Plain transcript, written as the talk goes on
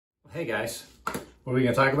Hey guys, what are we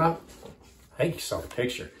gonna talk about? I think you saw the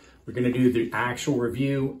picture. We're gonna do the actual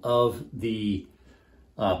review of the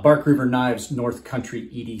Bark River Knives North Country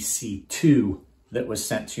EDC2 that was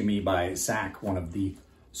sent to me by Zach, one of the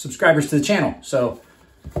subscribers to the channel. So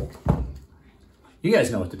you guys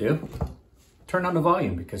know what to do. Turn on the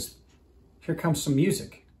volume because here comes some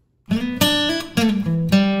music.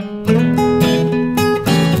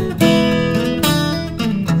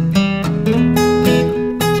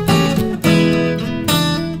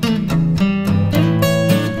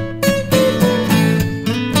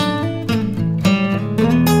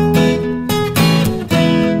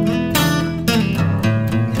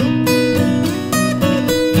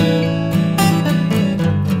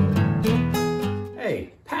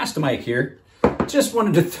 Mike here. Just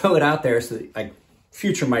wanted to throw it out there so that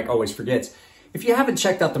future Mike always forgets. If you haven't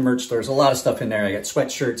checked out the merch store, there's a lot of stuff in there. I got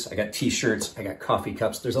sweatshirts, I got t-shirts, I got coffee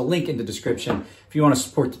cups. There's a link in the description. If you want to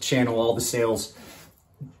support the channel, all the sales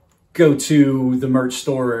go to the merch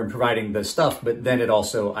store and providing the stuff, but then it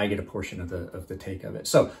also, I get a portion of the take of it.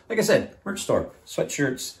 So like I said, merch store,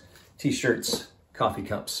 sweatshirts, t-shirts, coffee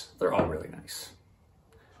cups, they're all really nice.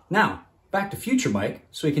 Now, back to future Mike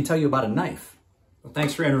so he can tell you about a knife. Well,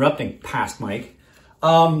 thanks for interrupting, past Mike.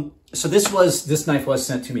 So this knife was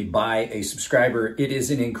sent to me by a subscriber. It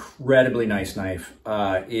is an incredibly nice knife.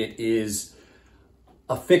 It is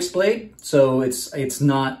a fixed blade, so it's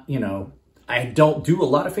not, you know, I don't do a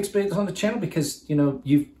lot of fixed blades on the channel because, you know,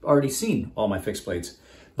 you've already seen all my fixed blades.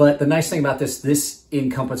 But the nice thing about this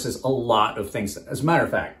encompasses a lot of things. As a matter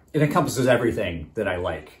of fact, it encompasses everything that I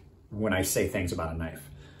like when I say things about a knife.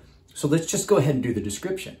 So let's just go ahead and do the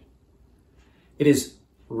description. It is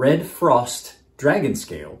Red Frost Dragon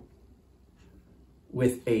Scale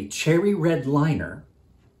with a cherry red liner,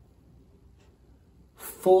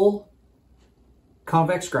 full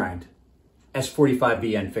convex grind,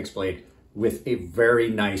 S45VN fixed blade with a very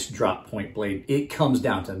nice drop point blade. It comes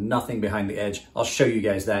down to nothing behind the edge. I'll show you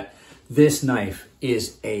guys that. This knife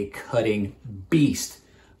is a cutting beast.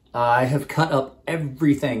 I have cut up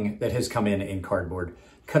everything that has come in cardboard.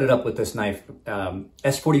 Cut it up with this knife,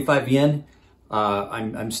 S45VN.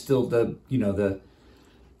 I'm still the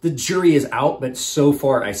jury is out, but so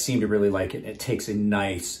far I seem to really like it. It takes a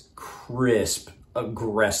nice, crisp,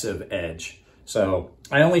 aggressive edge. So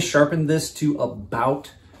I only sharpened this to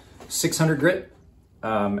about 600 grit,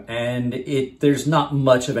 and there's not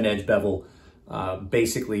much of an edge bevel.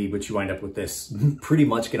 Basically, what you wind up with this, pretty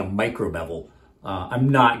much get a micro bevel. I'm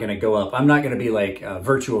not gonna go up. I'm not gonna be like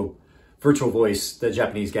Virtual Voice, the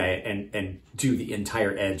Japanese guy, and do the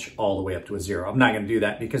entire edge all the way up to a 0. I'm not going to do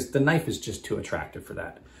that because the knife is just too attractive for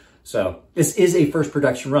that. So this is a first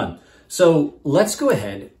production run. So let's go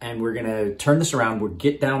ahead and we're going to turn this around. We'll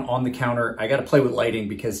get down on the counter. I got to play with lighting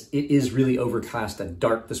because it is really overcast and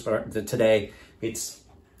dark today. It's,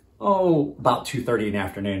 about 2:30 in the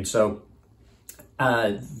afternoon. So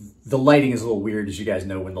the lighting is a little weird, as you guys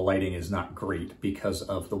know, when the lighting is not great because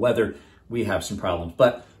of the weather. We have some problems,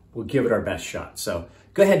 but we'll give it our best shot. So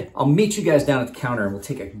go ahead, I'll meet you guys down at the counter and we'll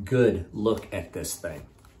take a good look at this thing.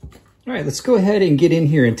 All right, let's go ahead and get in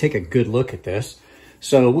here and take a good look at this.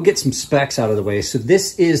 So we'll get some specs out of the way. So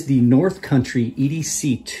this is the North Country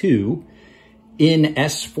EDC2 in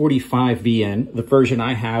S45VN. The version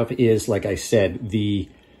I have is, like I said, the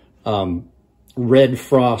Red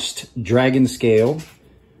Frost Dragon Scale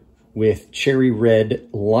with cherry red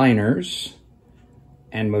liners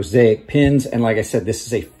and mosaic pins. And like I said, this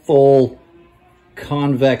is a full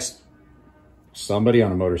convex, somebody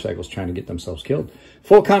on a motorcycle is trying to get themselves killed,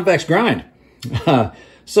 full convex grind.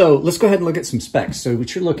 So let's go ahead and look at some specs. So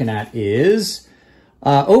what you're looking at is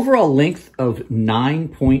overall length of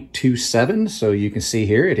 9.27. So you can see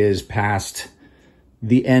here, it is past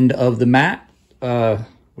the end of the mat. Well,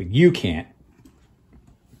 you can't,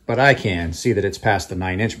 but I can see that it's past the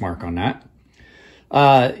 9-inch mark on that.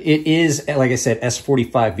 It is, like I said,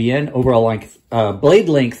 S45VN, overall length, blade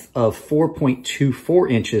length of 4.24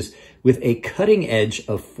 inches with a cutting edge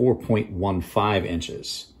of 4.15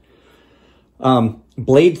 inches.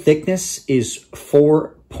 Blade thickness is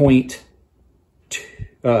blade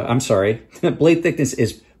thickness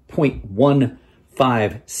is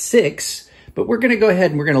 0.156, but we're going to go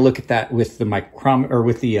ahead and we're going to look at that with the micrometer, or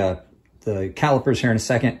with the calipers here in a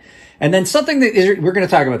second. And then something that we're going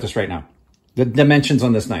to talk about this right now. The dimensions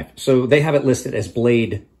on this knife. So they have it listed as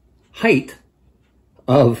blade height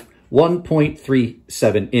of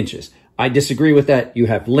 1.37 inches. I disagree with that. You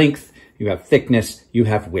have length, you have thickness, you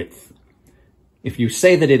have width. If you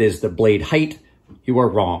say that it is the blade height, you are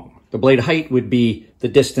wrong. The blade height would be the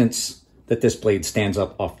distance that this blade stands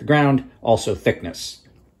up off the ground, also thickness.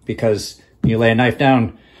 Because you lay a knife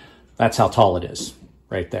down, That's how tall it is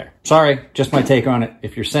right there. Sorry, just my take on it.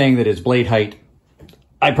 If you're saying that it's blade height,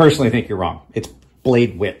 I personally think you're wrong. It's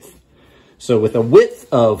blade width. So with a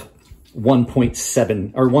width of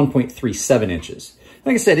 1.7 or 1.37 inches,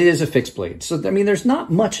 like I said, it is a fixed blade. So, I mean, there's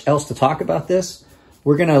not much else to talk about this.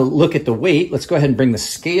 We're going to look at the weight. Let's go ahead and bring the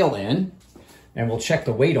scale in and we'll check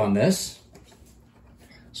the weight on this.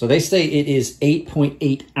 So they say it is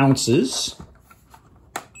 8.8 ounces.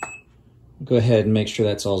 Go ahead and make sure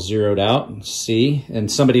that's all zeroed out and see.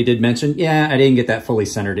 And somebody did mention, yeah, I didn't get that fully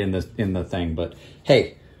centered in the thing, but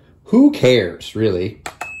hey, who cares really?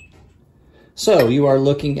 So you are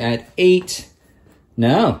looking at 7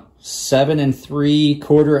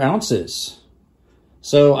 3/4 ounces.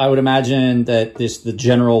 So I would imagine that the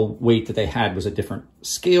general weight that they had was a different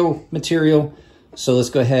scale material. So let's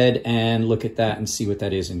go ahead and look at that and see what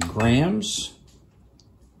that is in grams.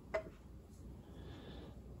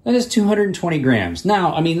 That is 220 grams.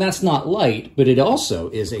 Now, I mean, that's not light, but it also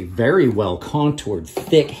is a very well contoured,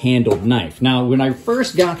 thick handled knife. Now, when I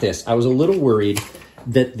first got this, I was a little worried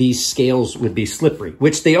that these scales would be slippery,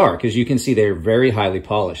 which they are, because you can see they're very highly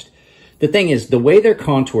polished. The thing is, the way they're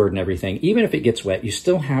contoured and everything, even if it gets wet, you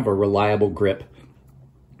still have a reliable grip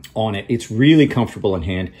on it. It's really comfortable in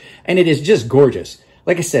hand, and it is just gorgeous.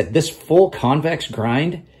 Like I said, this full convex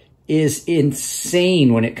grind is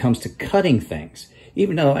insane when it comes to cutting things.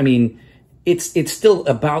 Even though, I mean, it's still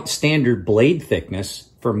about standard blade thickness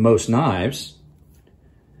for most knives.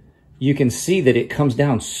 You can see that it comes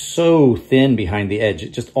down so thin behind the edge.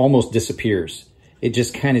 It just almost disappears. It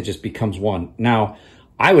just kind of just becomes one. Now,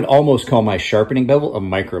 I would almost call my sharpening bevel a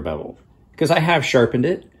micro bevel because I have sharpened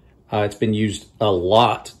it. It's been used a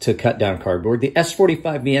lot to cut down cardboard. The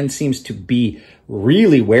S45VN seems to be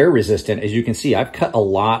really wear resistant. As you can see, I've cut a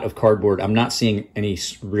lot of cardboard. I'm not seeing any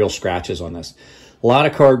real scratches on this. A lot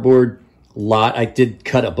of cardboard, I did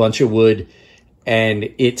cut a bunch of wood,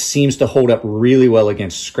 and it seems to hold up really well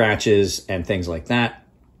against scratches and things like that.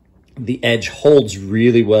 The edge holds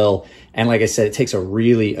really well. And like I said, it takes a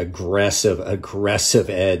really aggressive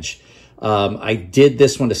edge. I did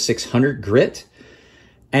this one to 600 grit.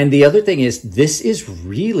 And the other thing is, this is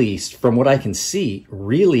really, from what I can see,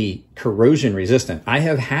 really corrosion resistant. I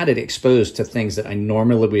have had it exposed to things that I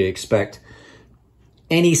normally would expect.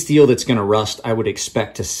 Any steel that's going to rust, I would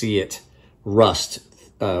expect to see it rust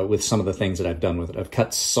with some of the things that I've done with it. I've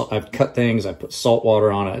cut things, I've put salt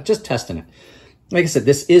water on it, just testing it. Like I said,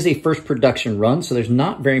 this is a first production run, so there's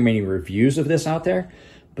not very many reviews of this out there.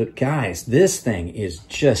 But guys, this thing is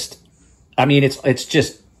just, I mean, it's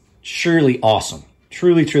just surely awesome.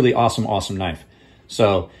 Truly, truly awesome knife.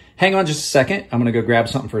 So hang on just a second. I'm going to go grab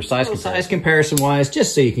something for a size comparison. Size comparison-wise,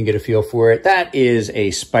 just so you can get a feel for it, that is a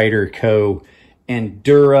Spyderco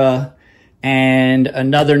Endura, and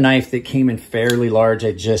another knife that came in fairly large.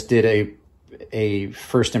 I just did a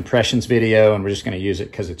first impressions video, and we're just going to use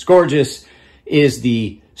it because it's gorgeous, is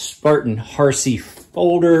the Spartan Harsey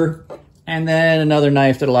Folder. And then another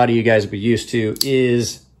knife that a lot of you guys will be used to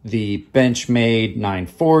is the Benchmade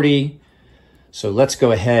 940. So let's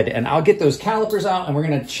go ahead and I'll get those calipers out and we're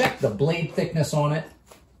going to check the blade thickness on it.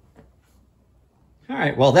 All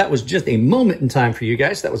right, well, that was just a moment in time for you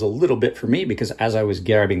guys. That was a little bit for me because as I was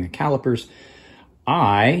grabbing the calipers,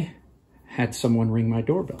 I had someone ring my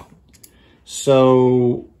doorbell.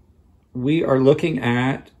 So we are looking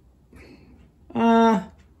at, what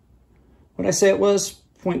did I say it was?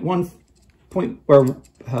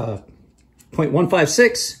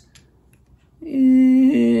 0.156.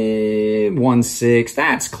 1.6,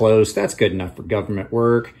 that's close. That's good enough for government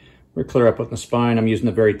work. We're clear up on the spine. I'm using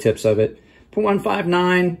the very tips of it.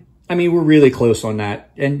 0.159, I mean, we're really close on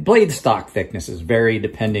that. And blade stock thicknesses vary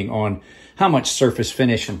depending on how much surface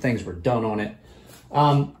finish and things were done on it.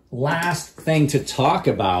 Last thing to talk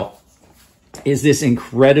about is this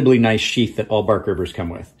incredibly nice sheath that all Bark Rivers come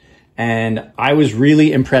with. And I was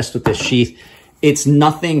really impressed with this sheath. It's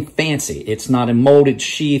nothing fancy. It's not a molded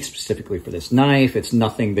sheath specifically for this knife. It's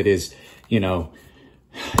nothing that is, you know,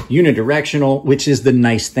 unidirectional, which is the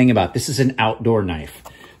nice thing about this. Is an outdoor knife.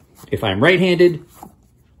 If I'm right-handed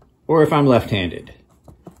or if I'm left-handed,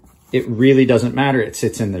 it really doesn't matter. It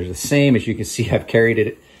sits in there the same. As you can see, I've carried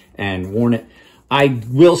it and worn it. I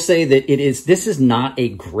will say that this is not a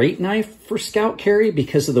great knife for scout carry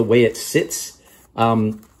because of the way it sits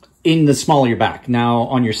in the small of your back. Now,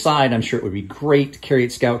 on your side, I'm sure it would be great to carry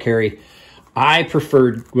it scout carry. I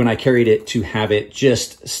preferred, when I carried it, to have it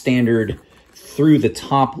just standard through the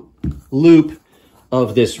top loop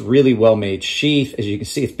of this really well-made sheath. As you can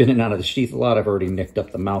see, it's been in and out of the sheath a lot. I've already nicked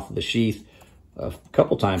up the mouth of the sheath a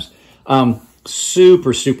couple times.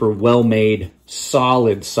 Super, super well-made,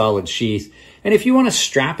 solid sheath. And if you want to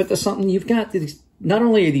strap it to something, you've got these, not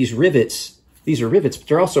only are these rivets, but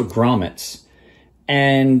they're also grommets.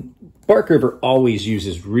 And Bark River always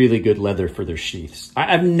uses really good leather for their sheaths.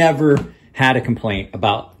 I've never had a complaint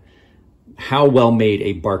about how well made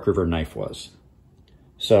a Bark River knife was.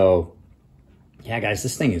 So yeah, guys,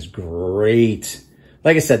 this thing is great.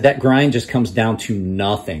 Like I said, that grind just comes down to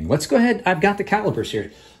nothing. Let's go ahead. I've got the calipers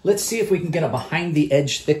here. Let's see if we can get a behind the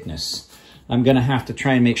edge thickness. I'm going to have to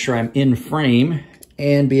try and make sure I'm in frame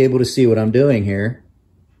and be able to see what I'm doing here.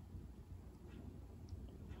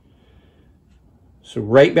 So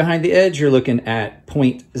right behind the edge, you're looking at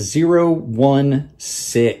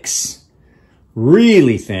 0.016.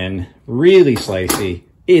 Really thin, really slicey.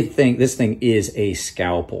 This thing is a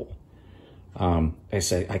scalpel.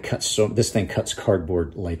 This thing cuts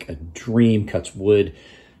cardboard like a dream, cuts wood.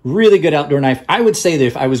 Really good outdoor knife. I would say that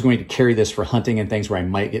if I was going to carry this for hunting and things where I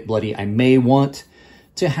might get bloody, I may want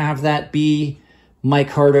to have that be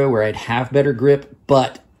micarta where I'd have better grip.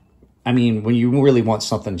 But I mean, when you really want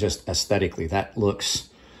something just aesthetically, that looks,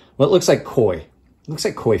 well, it looks like koi. It looks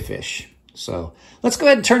like koi fish. So let's go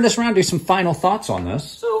ahead and turn this around, do some final thoughts on this.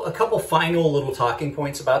 So a couple final little talking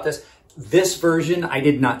points about this. This version, I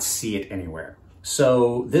did not see it anywhere.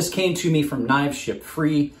 So this came to me from Knives, shipped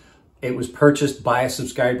free. It was purchased by a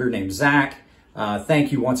subscriber named Zach.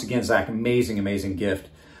 Thank you once again, Zach. Amazing, amazing gift.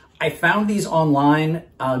 I found these online,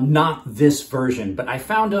 not this version, but I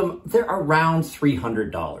found them, they're around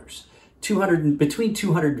 $300. Between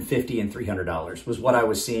 $250 and $300 was what I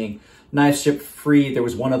was seeing. Knives shipped free. There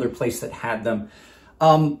was one other place that had them.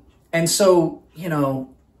 And so, you know,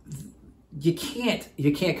 you can't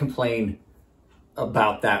complain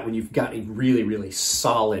about that when you've got a really, really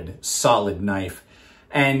solid knife.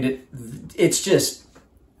 And it's just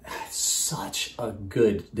such a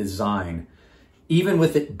good design, even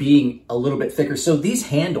with it being a little bit thicker. So these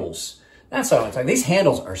handles, that's what I'm talking. These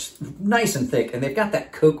handles are nice and thick, and they've got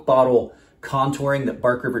that Coke bottle contouring that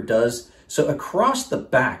Bark River does. So across the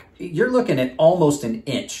back, you're looking at almost an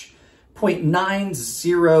inch,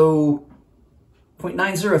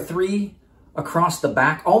 0.903 across the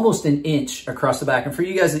back, almost an inch across the back. And for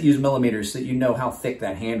you guys that use millimeters, so that you know how thick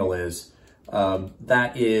that handle is,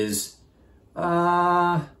 that is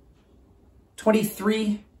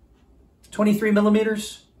 23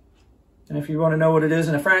 millimeters. And if you want to know what it is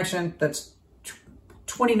in a fraction, that's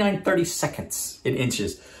 29/32 in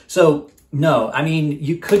inches. So no, I mean,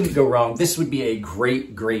 you couldn't go wrong. This would be a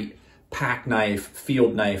great, great pack knife,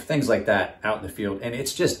 field knife, things like that out in the field. And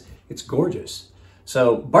it's just, it's gorgeous.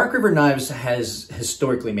 So Bark River Knives has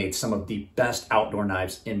historically made some of the best outdoor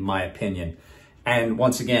knives, in my opinion. And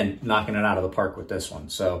once again, knocking it out of the park with this one.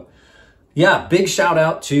 So yeah, big shout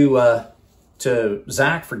out to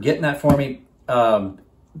Zach for getting that for me.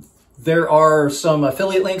 There are some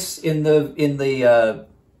affiliate links in the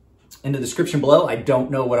description below. I don't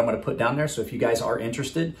know what I'm going to put down there. So if you guys are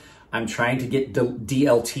interested, I'm trying to get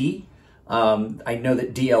DLT. I know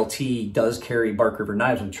that DLT does carry Bark River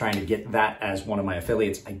Knives. I'm trying to get that as one of my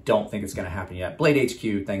affiliates. I don't think it's going to happen yet. Blade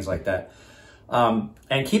HQ, things like that.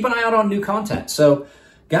 And keep an eye out on new content. So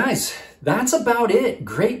guys, that's about it.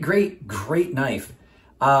 Great, great, great knife.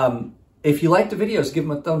 If you like the videos, give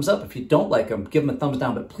them a thumbs up. If you don't like them, give them a thumbs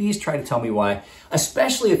down. But please try to tell me why.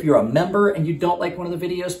 Especially if you're a member and you don't like one of the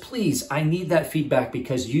videos, please, I need that feedback,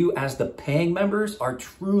 because you as the paying members are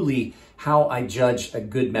truly how I judge a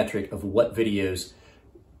good metric of what videos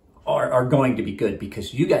are going to be good,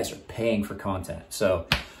 because you guys are paying for content. So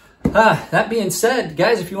that being said,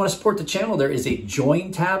 guys, if you want to support the channel, there is a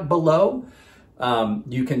join tab below.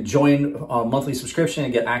 You can join a monthly subscription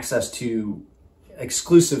and get access to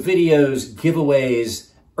exclusive videos, giveaways,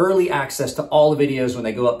 early access to all the videos when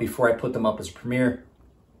they go up before I put them up as a premiere.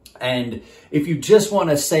 And if you just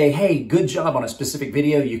want to say, hey, good job on a specific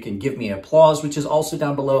video, you can give me an applause, which is also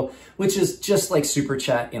down below, which is just like Super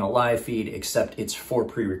Chat in a live feed, except it's for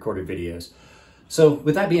pre-recorded videos. So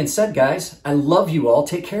with that being said, guys, I love you all.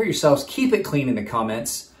 Take care of yourselves. Keep it clean in the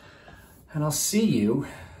comments. And I'll see you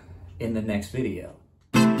in the next video.